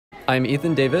I'm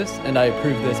Ethan Davis, and I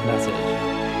approve this message.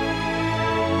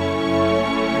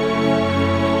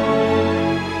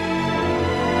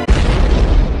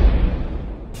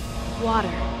 Water,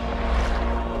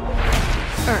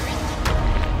 earth,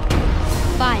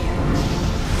 fire,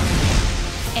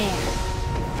 air.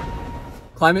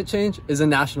 Climate change is a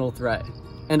national threat,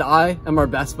 and I am our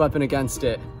best weapon against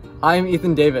it. I am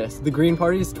Ethan Davis, the Green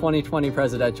Party's 2020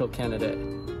 presidential candidate.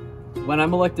 When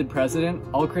I'm elected president,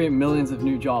 I'll create millions of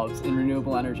new jobs in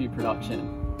renewable energy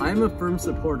production. I am a firm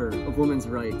supporter of women's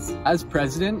rights. As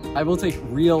president, I will take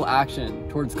real action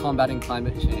towards combating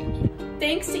climate change.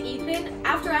 Thanks to Ethan,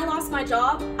 after I lost my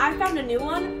job, I found a new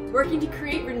one working to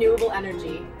create renewable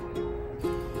energy.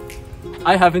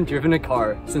 I haven't driven a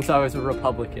car since I was a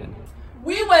Republican.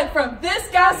 We went from this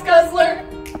gas guzzler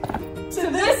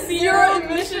to this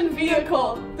zero-emission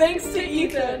vehicle, thanks to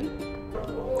Ethan.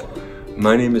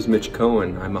 My name is Mitch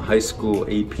Cohen. I'm a high school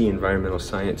AP environmental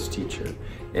science teacher,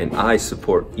 and I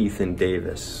support Ethan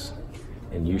Davis,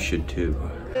 and you should too.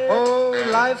 Oh,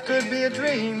 life could be a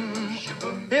dream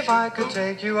if I could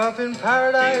take you up in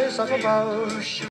paradise up above.